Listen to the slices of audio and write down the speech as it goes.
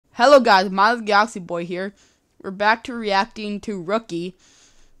Hello guys, Miles Galaxy Boy here. We're back to reacting to Rookie,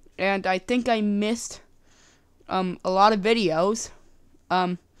 and I think I missed a lot of videos.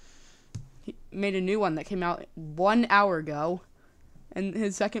 He made a new one that came out 1 hour ago, and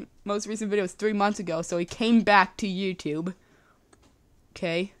his second most recent video was 3 months ago. So he came back to YouTube.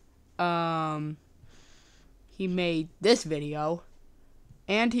 Okay, he made this video,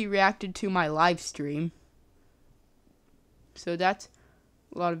 and he reacted to my live stream. So that's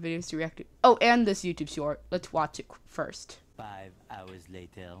a lot of videos to react to. Oh, and this YouTube short. Let's watch it first. 5 hours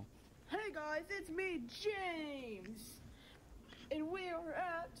later. Hey guys, it's me, James, and we are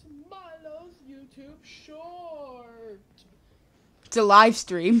at Milo's YouTube short. It's a live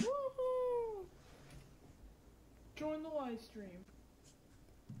stream. Woohoo! Join the live stream.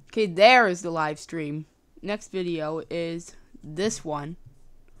 Okay, there is the live stream. Next video is this one.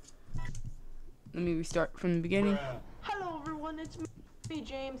 Let me restart from the beginning. Hello everyone, it's me,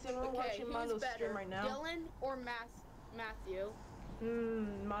 James, and we're watching Milo's stream right now. Dylan or Matthew?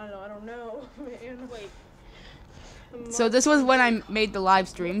 Milo, I don't know, man. Wait. So this was when I made the live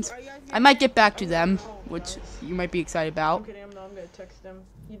streams. I might get back to them, which you might be excited I'm about. kidding, I'm gonna text him.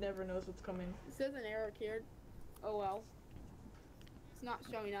 He never knows what's coming. It says an error here. Oh well. It's not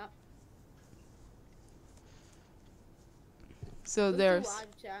showing up. So Let's do there's...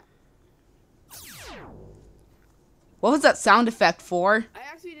 live chat. What was that sound effect for? I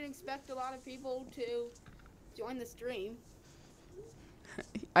actually didn't expect a lot of people to join the stream.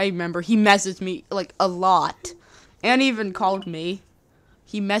 I remember he messaged me like a lot. And even called me.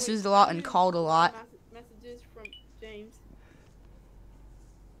 He messaged a lot and called a lot. Messages from James.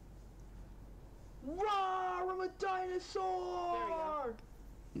 Roar, I'm a dinosaur!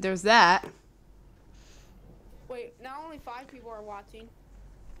 There's that. Wait, now only 5 people are watching.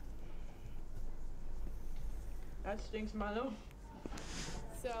 That stinks, Milo.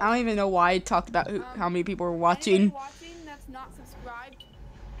 So I don't even know why I talked about how many people were anyone watching. watching that's not subscribed,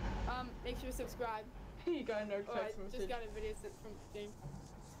 make sure to subscribe. You got another Oh, I text message. just got a video sent from James.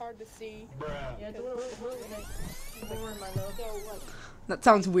 It's hard to see. Yeah, it's a little nice. Don't worry, Milo. So what? That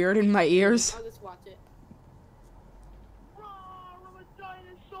sounds weird in my ears. I'll just watch it. Roar, I'm a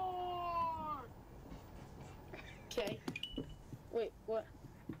dinosaur! Okay. Wait, what?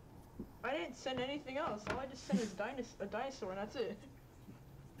 I didn't send anything else. All I just sent is a dinosaur, and that's it.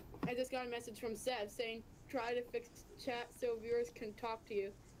 I just got a message from Seb saying, try to fix chat so viewers can talk to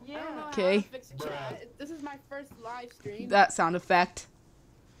you. I don't know how Okay. to fix chat. This is my first live stream. That sound effect.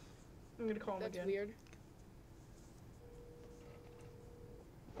 I'm gonna call him That's again. weird.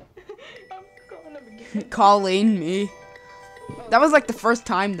 I'm calling him again. Calling me. That was like the first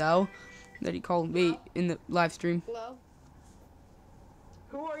time though that he called me in the live stream. Hello?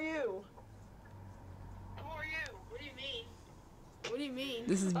 Who are you? Who are you? What do you mean? What do you mean?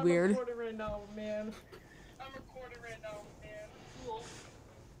 This is I'm weird. recording right now, man. I'm recording right now, man. Cool.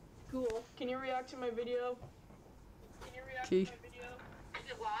 Cool. Can you react to my video? Can you react Okay. to my video?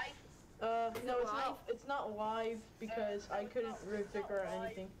 Is it live? No, it it's live? not. It's not live because I couldn't really figure out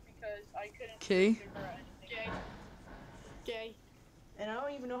anything, Because I couldn't Okay. figure out anything. Okay. and I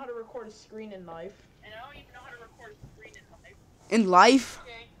don't even know how to record a screen in life. And I don't even know how to record a screen in live. In life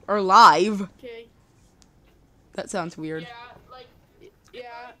Okay. or live. Okay. That sounds weird.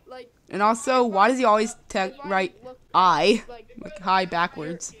 Yeah, like And also, why does he always if I write look I like like hi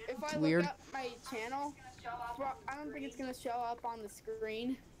backwards? if It's I weird. look up my channel, I don't think it's gonna show up on the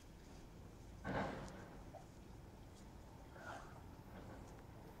screen.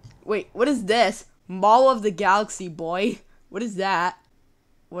 Wait, what is this? Mall of the Galaxy Boy. What is that?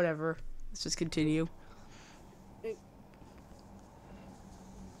 Whatever. Let's just continue.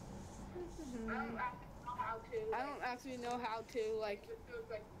 I don't actually know how to like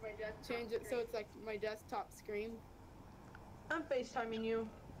change it so it's like my desktop screen. I'm FaceTiming you.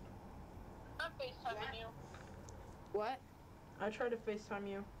 What? I tried to FaceTime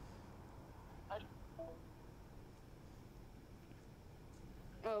you.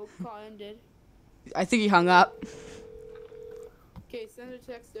 Oh, Colin did. I think he hung up. Okay, send a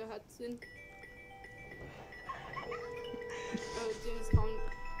text to Hudson. Oh, Jim's calling.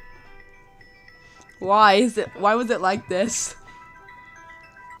 Why was it like this?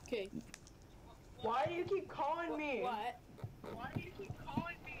 Okay. Why do you keep calling me? What? Why do you keep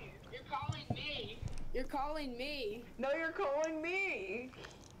calling me? You're calling me. You're calling me. No, you're calling me.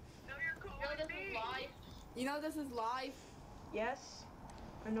 Live. You know this is live. Yes.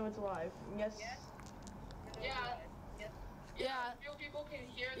 I know it's live. Yes. Yeah. Yeah. Few people can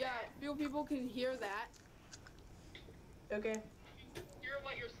hear that. Yeah. Few people can hear that. Okay. Hear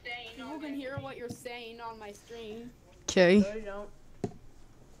what you're saying. People can hear what you're saying on my stream. Okay. No, you don't.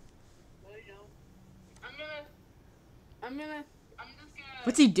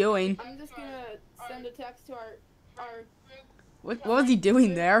 What's he doing? I'm just gonna send a text to our What was he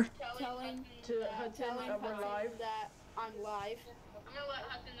doing there? telling To Hudson, we're live. that I'm live.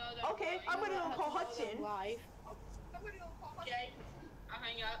 Okay, I'm gonna call Hudson. I'm live.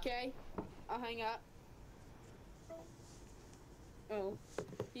 Okay, I'll hang up. Oh,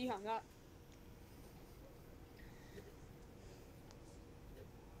 he hung up.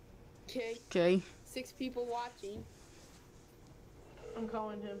 Okay, Okay. 6 people watching. I'm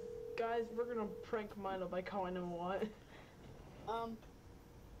calling him. Guys, we're gonna prank Milo by calling him what? I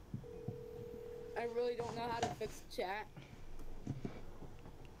really don't know how to fix chat.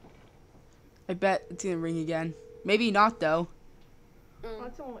 I bet it's gonna ring again. Maybe not though.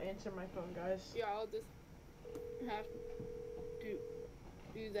 Hudson won't answer my phone, guys. Yeah, I'll just have to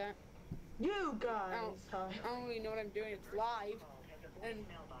do that. You guys! Hi. I don't really know what I'm doing. It's live, and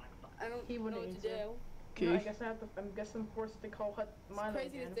I don't He know wouldn't what to answer. do. No, I Okay. guess I'm forced to call Milo It's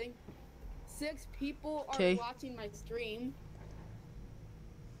crazy again. to think. 6 people are 'Kay. watching my stream.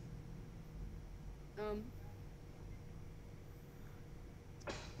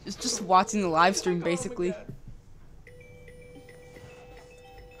 It's just watching the live stream Oh my basically. God.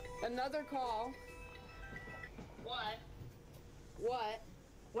 Another call. What?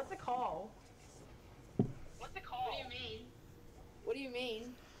 What's a call? What do you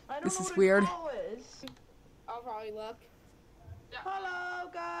mean? I don't This know is what weird. a call is. I'll probably look. Hello,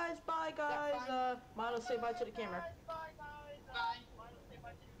 guys. Bye, guys. fine? Milo, say bye to the camera. Bye.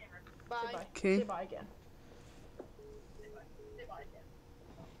 Say bye. Okay. Say bye again.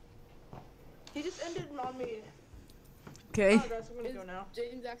 He just ended on me. Okay. Oh, guys, I'm gonna Is go now.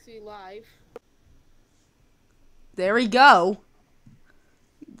 James actually live? There we go.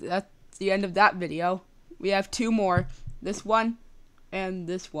 That's the end of that video. We have 2 more. This one and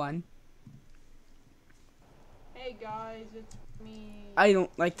this one. Hey, guys, it's me. I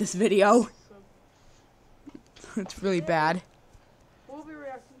don't like this video. So, It's really bad. we'll be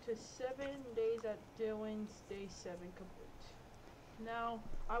reacting to 7 days at Dylan's Day 7 complete. Now,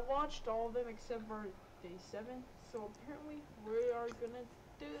 I watched all of them except for Day 7, so apparently we are gonna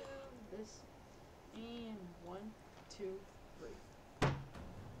do this in 1, 2, 3.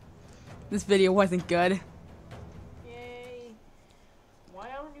 This video wasn't good. Yay! Why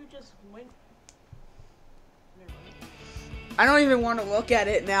don't you just win? Never mind. I don't even want to look at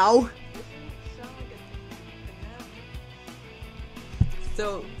it now. Doesn't sound like a nap.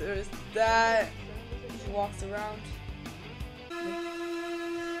 So there's that. Sound He doesn't- walks around.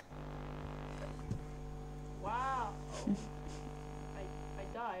 Wow. I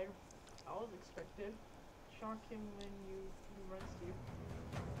died. I was expected. Shock him when he runs to you.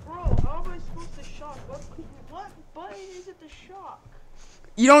 Bro, how am I supposed to shock? What button is it to shock?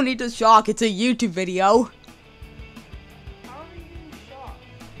 You don't need to shock. It's a YouTube video. How are you getting shocked?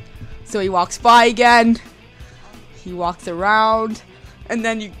 So he walks by again. He walks around, and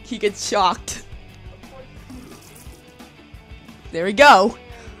then he gets shocked. Of course. There we go.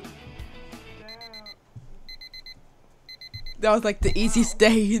 Damn. That was like the easiest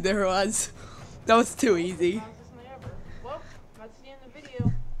day there was. That was too easy. Fastest night ever. Well, that's the end of the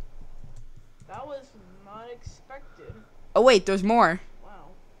video. That was not expected. Oh wait, there's more. Wow.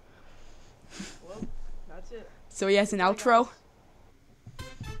 Well, that's it. So he has an Bye, outro. guys.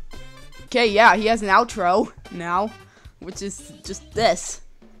 Okay, yeah, he has an outro now, which is just this.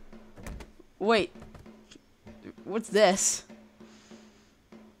 Wait, what's this?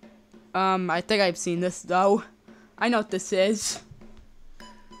 I think I've seen this though. I know what this is.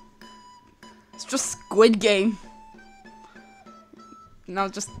 It's just Squid Game. Now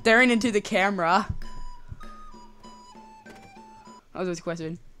just staring into the camera. That was the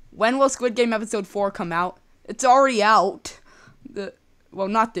question. When will Squid Game episode 4 come out? It's already out. Well,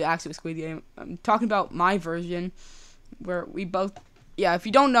 not the actual Squid Game. I'm talking about my version, where we both. Yeah, if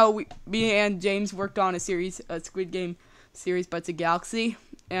you don't know, me and James worked on a Squid Game series, but it's a Galaxy,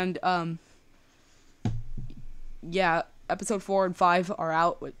 and yeah, episode 4 and 5 are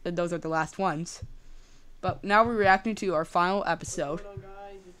out. And those are the last ones. But now we're reacting to our final episode. Hello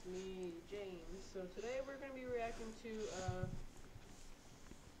guys, it's me, James. So today we're gonna be reacting to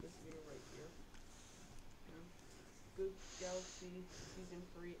this video right here. Good Galaxy Season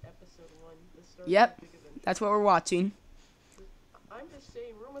 3, Episode 1. The start Yep. of the big event. That's what we're watching. I'm just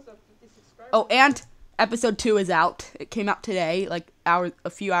saying, rumors at 50 subscribers. Oh, and episode 2 is out. It came out today, like a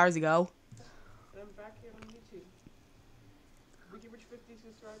few hours ago. And I'm back here on YouTube. We can reach 50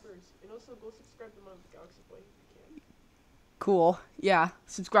 subscribers. And also go subscribe to my Galaxy Boy if you can. Cool. Yeah,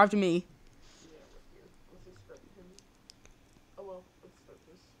 subscribe to me. Yeah, right here. Let's subscribe to him. Oh well, let's start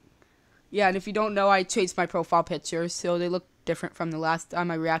this. Yeah, and if you don't know, I changed my profile pictures, so they look different from the last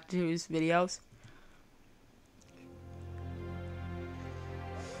time I reacted to his videos.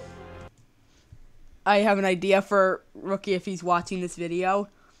 I have an idea for Rookie if he's watching this video.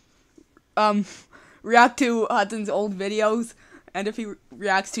 React to Hudson's old videos, and if he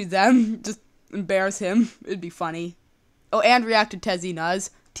reacts to them, just embarrass him. It'd be funny. Oh, and react to Tezzy Nuz.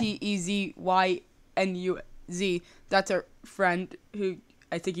 Tezzynuz. That's our friend who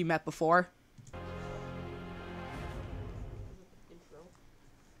I think you met before. Intro.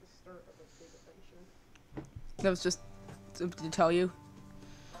 The start of a big adventure. That was just something to tell you.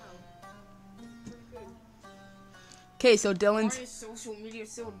 Okay, so Dylan's... Why is social media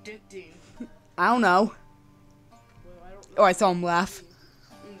so addicting? I don't know. Well, I don't know. Oh, I saw him laugh.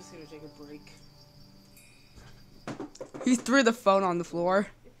 I'm just gonna take a break. He threw the phone on the floor.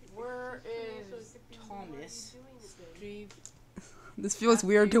 Where is Thomas? Steve? This feels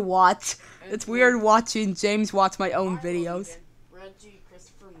weird to watch. It's weird watching James watch my own videos. Reggie,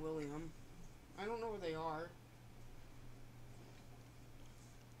 Christopher, and William. I don't know where they are.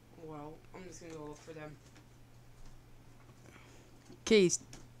 Well, I'm just gonna go look for them. Okay.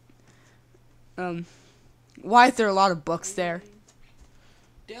 Why is there a lot of books there?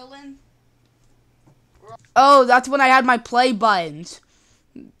 Dylan? Oh, that's when I had my play buttons.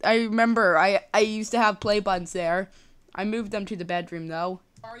 I remember. I used to have play buttons there. I moved them to the bedroom, though.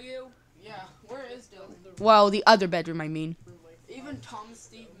 Are you? Yeah. Where is Dylan? Well, the other bedroom, I mean. Even Thomas,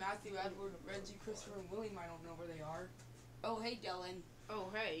 Steve, Matthew, Edward, Reggie, Christopher, and William, I don't know where they are. Oh, hey, Dylan. Oh,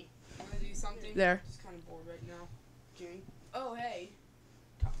 hey. Wanna do something? There. Just kind of bored right now. Jimmy? Oh, hey.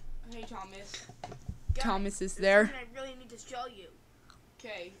 Hey, Thomas. Thomas is there. I really need to show you.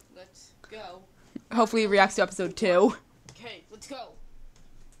 Okay, let's go. Hopefully he reacts to episode 2. Okay, let's go.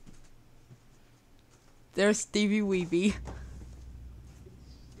 There's Stevie Weeby.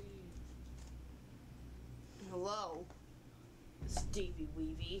 Hello, Stevie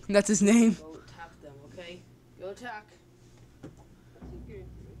Weeby. That's his name. Go attack them, okay? Go attack.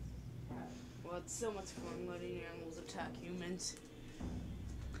 Well, it's so much fun letting animals attack humans.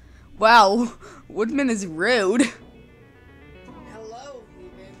 Wow, Woodman is rude. Hello,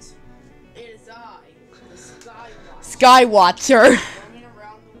 humans. It is I, the Skywatcher, Skywatcher. roaming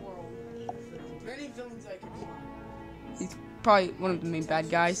around the world. Many villains I can find. He's probably one of the main bad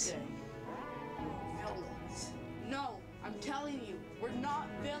guys. Say, villains. No, I'm telling you, we're not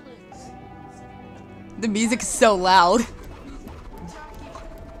villains. The music is so loud. Attack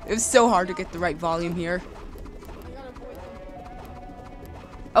you. It was so hard to get the right volume here. I gotta avoid them.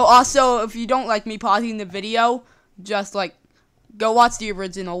 Oh, also, if you don't like me pausing the video, just like go watch the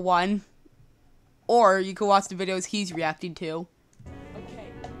original one, or you can watch the videos he's reacting to.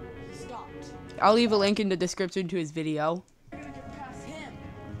 Okay, he stopped. I'll leave a link in the description to his video. We're gonna get past him.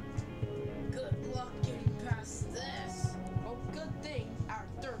 Good luck getting past this. Oh, good thing our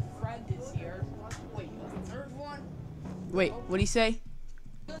third friend is here. Wait, a third one? Wait, what'd he say?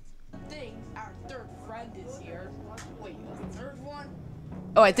 Good thing our third friend is here. Wait, a third one?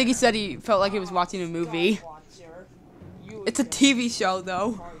 Oh, I think he said he felt like he was watching a movie. Skywatcher. You It's a again. TV show, You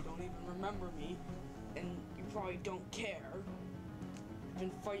though. probably don't even remember me, and you probably don't care. I've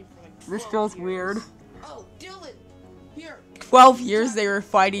been fighting for like 12 This feels years. weird. Oh, Dylan! Here. 12 years they were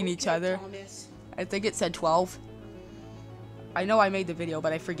fighting each Okay, other. Thomas. I think it said 12. I know I made the video,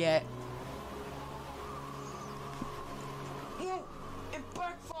 but I forget. No, it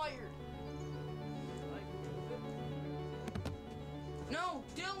backfired. No,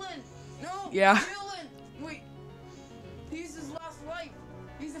 Dylan. No. Yeah. Dylan. Wait. He's his last life.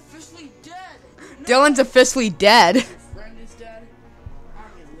 He's officially dead. No. Dylan's officially dead. Your friend is dead.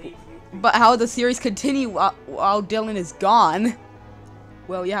 I'm gonna leave you. But how the series continue while Dylan is gone?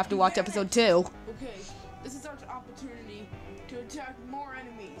 Well, you have to watch episode 2. Okay, this is our opportunity to attack more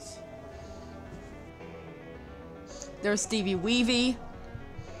enemies. There's Stevie Weeby.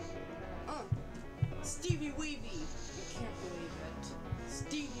 Stevie Weeby. You can't believe it.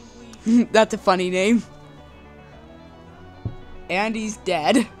 Stevie Weeby. That's a funny name. And he's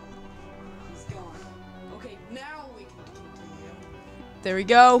dead. He's gone. Okay, now we can continue. There we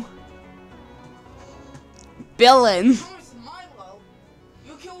go. Billin. Thomas Milo,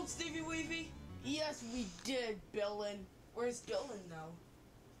 you killed Stevie Weeby? Yes, we did, Billin. Where's Dylan, though?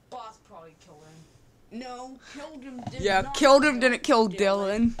 Boss probably killed him. No, killed him. Did Yeah, not killed him, didn't kill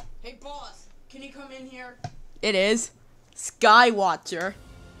Dylan. Hey, boss, can you come in here? It is Skywatcher.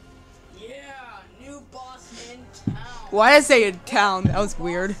 Yeah, new boss in town. Why did I say in town? That was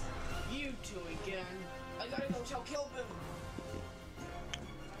weird. You two again. I gotta go tell Kilboom.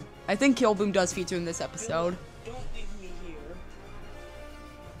 I think Killboom does feature in this episode. Don't leave me here.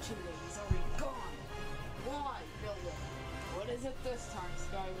 days are we gone? Why, Billy? What is it this time,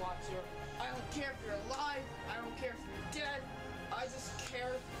 Skywatcher? I don't care if you're alive, I don't care if you're dead, I just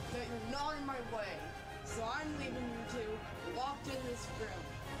care that you're not in my way. So I'm leaving you two locked in this room.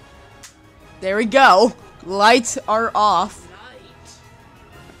 There we go. Lights are off.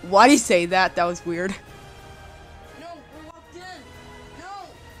 Night. Why'd he say that? That was weird. No, we're locked in. No.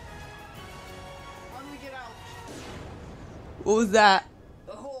 How do we get out? What was that?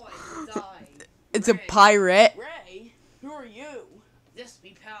 Ahoy, died. It's a pirate. Ray, who are you? This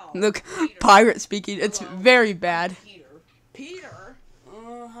be pal. Look, Peter. pirate speaking. It's Hello, very I'm bad. Peter. Peter?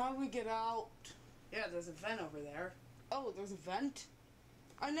 How do we get out? Yeah, there's a vent over there. Oh, there's a vent?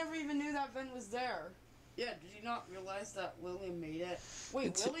 I never even knew that vent was there. Yeah, did you not realize that William made it?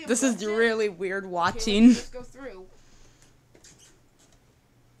 Wait, William This is left it? really weird Okay, watching. let's go through.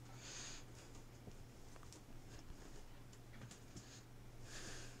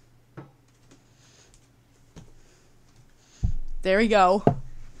 There we go.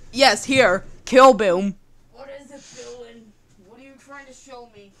 Yes, here. Kill Boom. What is it, Dylan? What are you trying to show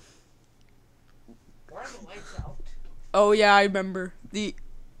me? Why are the lights out? Oh yeah, I remember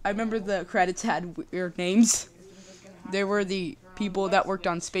the credits had weird names. They were the people that worked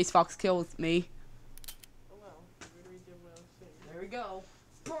on Space Fox Kill with me. Oh well, we redid what I was saying. There we go.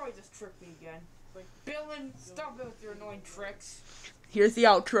 Probably just tricked me again. Like, Dylan, stop it with your annoying tricks. Here's the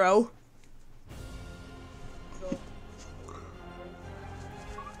outro. So,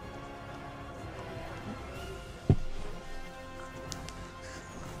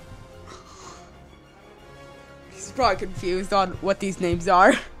 He's probably confused on what these names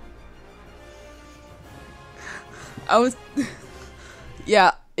are.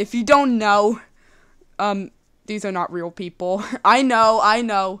 Yeah, if you don't know, these are not real people. I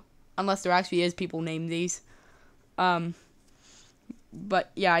know, unless there actually is people named these.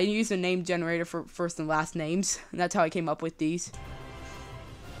 But yeah, I used a name generator for first and last names, and that's how I came up with these.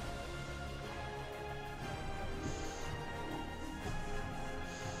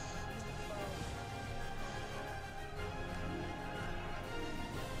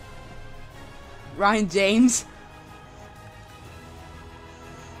 Ryan James.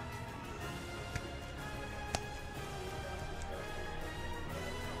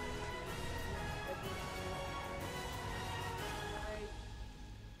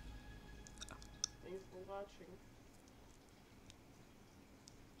 thanks for watching.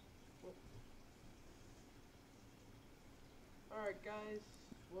 Alright guys,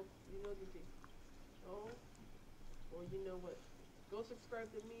 well, you know the thing. Oh, well you know what. Go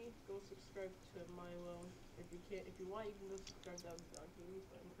subscribe to me, go subscribe to Milo. If you want, you can go subscribe to Dog Games,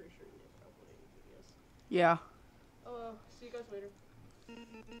 but I'm pretty sure you never upload any videos. Yeah. Oh well, see you guys later.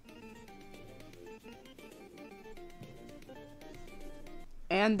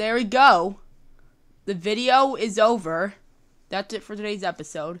 And there we go. The video is over. That's it for today's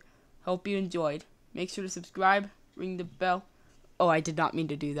episode. Hope you enjoyed. Make sure to subscribe, ring the bell. Oh, I did not mean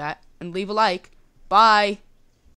to do that. And leave a like. Bye.